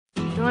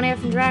Swan here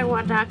from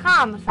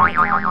DragonWalk.com with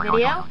another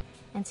video,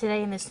 and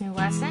today in this new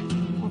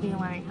lesson, we'll be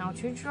learning how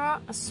to draw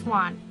a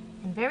swan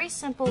in very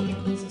simple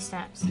and easy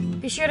steps.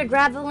 Be sure to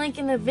grab the link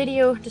in the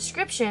video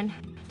description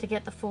to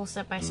get the full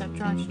step-by-step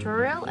drawing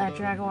tutorial at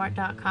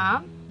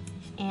DragonWalk.com,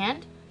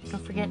 and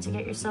don't forget to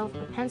get yourself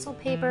a pencil,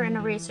 paper, and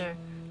eraser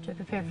to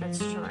prepare for this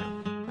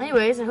tutorial.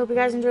 Anyways, I hope you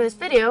guys enjoy this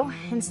video,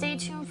 and stay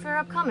tuned for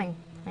upcoming.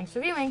 Thanks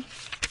for viewing.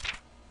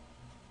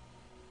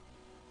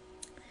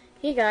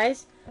 Hey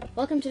guys,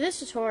 welcome to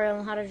this tutorial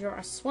on how to draw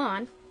a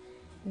swan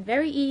in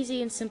very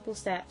easy and simple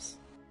steps.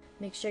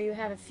 Make sure you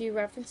have a few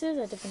references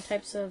at different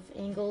types of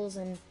angles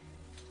and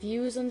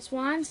views on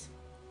swans,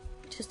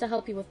 just to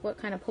help you with what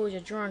kind of pose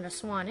you're drawing a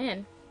swan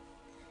in.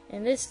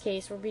 In this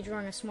case, we'll be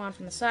drawing a swan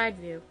from the side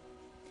view.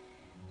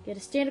 Get a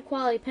standard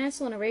quality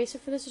pencil and eraser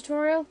for this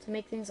tutorial to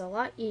make things a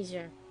lot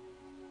easier.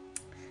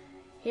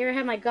 Here I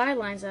have my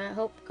guidelines that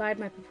help guide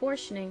my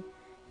proportioning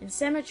and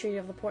symmetry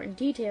of the important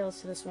details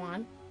to the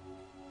swan.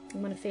 I'm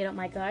going to fade out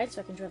my guide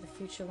so I can draw the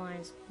future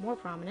lines more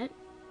prominent,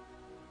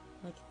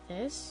 like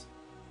this,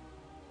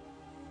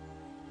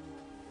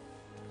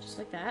 just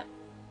like that.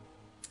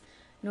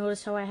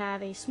 Notice how I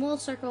have a small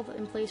circle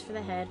in place for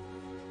the head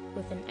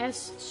with an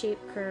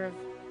S-shaped curve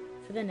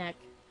for the neck,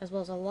 as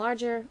well as a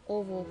larger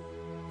oval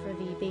for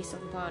the base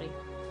of the body.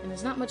 And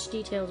there's not much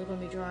details we're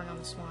going to be drawing on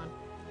the swan.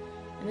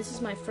 And this is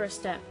my first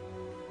step.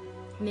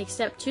 Make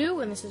step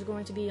 2, and this is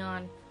going to be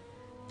on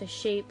the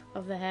shape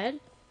of the head.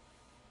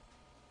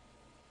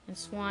 And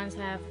swans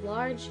have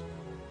large,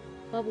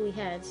 bubbly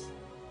heads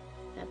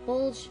that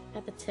bulge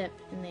at the tip,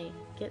 and they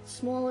get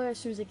smaller as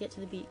soon as they get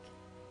to the beak.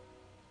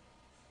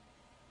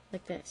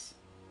 Like this.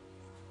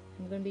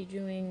 I'm going to be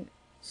doing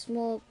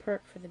small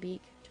perk for the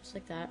beak, just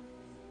like that.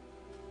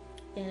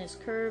 And it's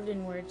curved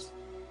inwards,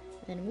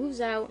 and then it moves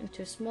out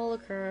into a smaller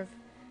curve,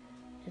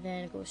 and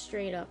then it goes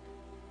straight up.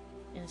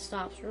 And it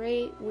stops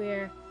right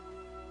where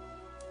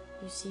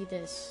you see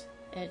this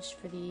edge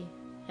for the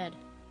head.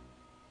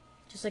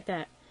 Just like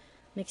that.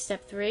 Make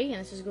step 3, and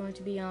this is going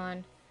to be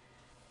on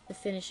the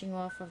finishing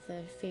off of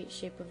the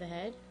shape of the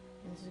head.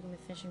 And this is going to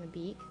be finishing the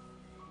beak.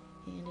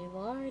 And a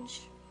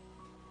large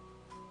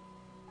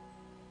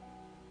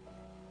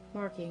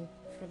marking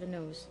for the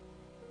nose.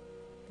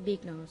 The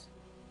beak nose.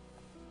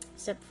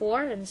 Step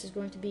 4, and this is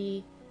going to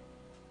be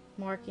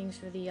markings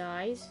for the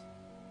eyes.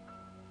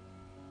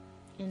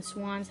 And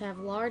swans have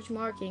large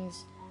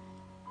markings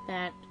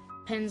that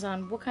depends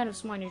on what kind of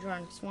swan you're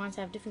drawing. Swans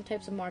have different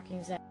types of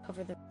markings that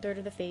cover the third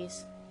of the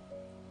face.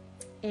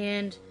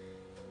 And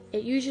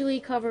it usually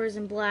covers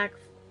in black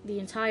the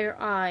entire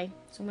eye.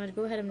 So I'm going to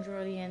go ahead and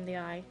draw the end of the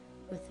eye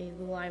with a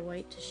little eye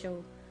white to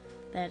show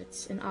that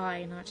it's an eye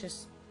and not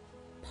just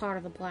part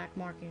of the black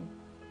marking,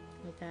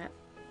 like that.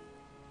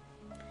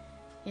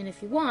 And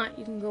if you want,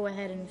 you can go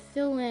ahead and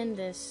fill in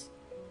this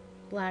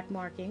black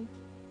marking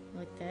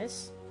like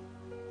this.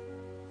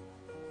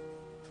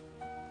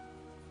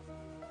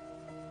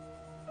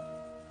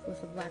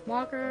 With a black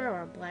marker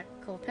or a black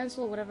colored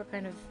pencil, whatever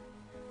kind of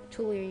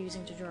tool you're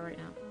using to draw right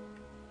now.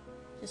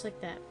 Just like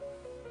that.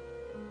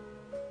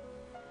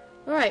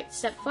 Alright,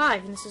 step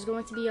 5, and this is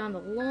going to be on the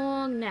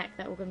long neck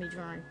that we're going to be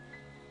drawing.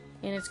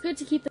 And it's good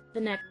to keep the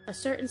neck a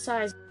certain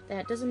size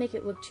that doesn't make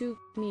it look too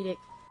comedic,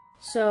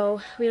 so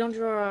we don't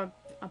draw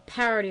a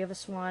parody of a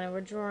swan, and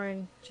we're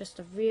drawing just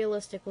a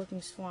realistic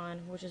looking swan,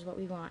 which is what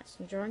we want. So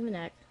I'm drawing the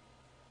neck,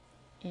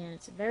 and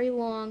it's a very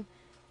long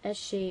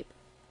S-shaped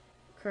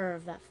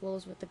curve that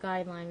flows with the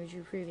guideline we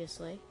drew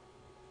previously,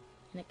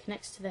 and it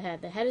connects to the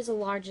head. The head is the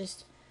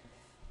largest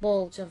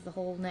bulge of the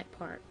whole neck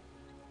part,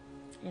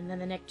 and then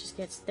the neck just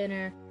gets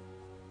thinner.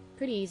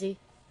 Pretty easy,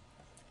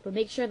 but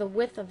make sure the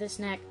width of this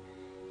neck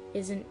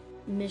isn't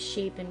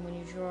misshapen when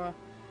you draw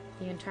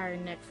the entire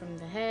neck from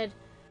the head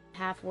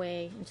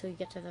halfway until you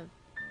get to the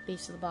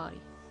base of the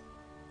body.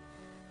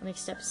 I'll make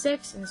step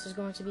 6, and this is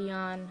going to be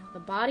on the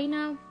body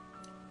now,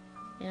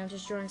 and I'm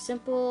just drawing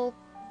simple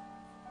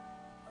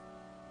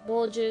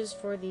bulges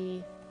for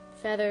the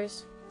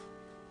feathers.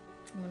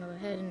 I'm going to go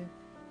ahead and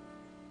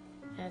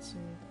add some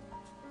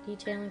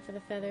detailing for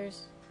the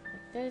feathers,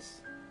 like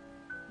this,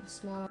 and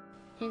small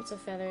hints of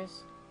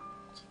feathers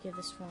to give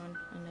the swan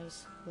a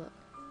nice look.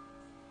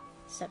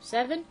 Step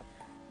 7,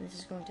 this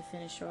is going to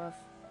finish off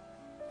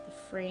the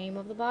frame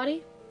of the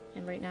body,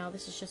 and right now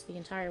this is just the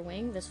entire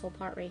wing. This whole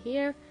part right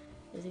here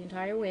is the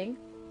entire wing.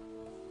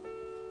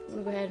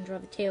 I'm going to go ahead and draw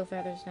the tail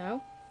feathers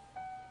now.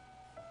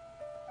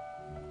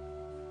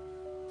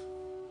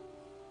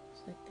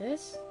 Just like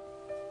this.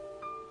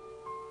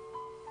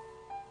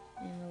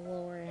 And the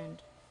lower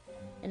end.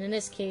 And in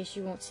this case,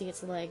 you won't see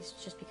its legs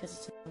just because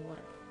it's in the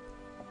water.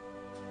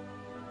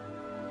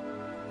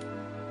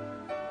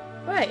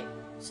 Alright,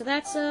 so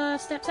that's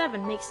step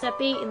 7. Make step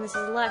 8, and this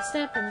is the last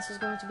step, and this is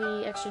going to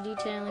be extra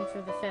detailing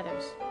for the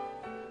feathers.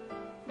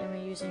 And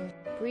we're using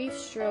brief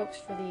strokes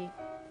for the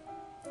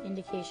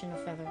indication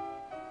of feather.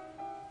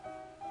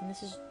 And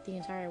this is the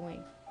entire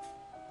wing.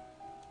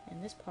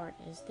 And this part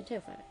is the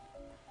tail feather.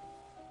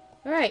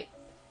 Alright,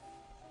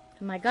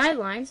 my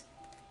guidelines,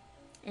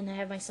 and I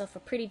have myself a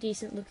pretty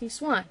decent looking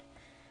swan.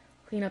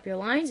 Clean up your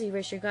lines,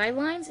 erase your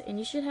guidelines, and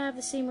you should have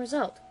the same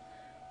result.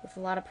 With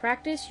a lot of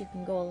practice, you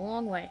can go a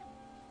long way.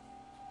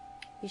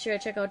 Be sure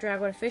to check out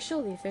Dragwood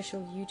Official, the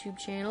official YouTube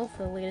channel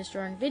for the latest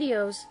drawing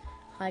videos,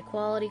 high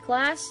quality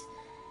class,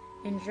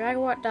 and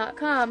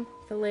Dragwood.com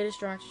for the latest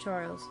drawing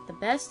tutorials, the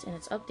best, and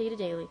it's updated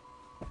daily.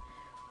 Hope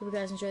you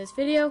guys enjoy this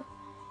video,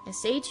 and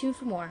stay tuned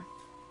for more.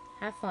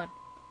 Have fun.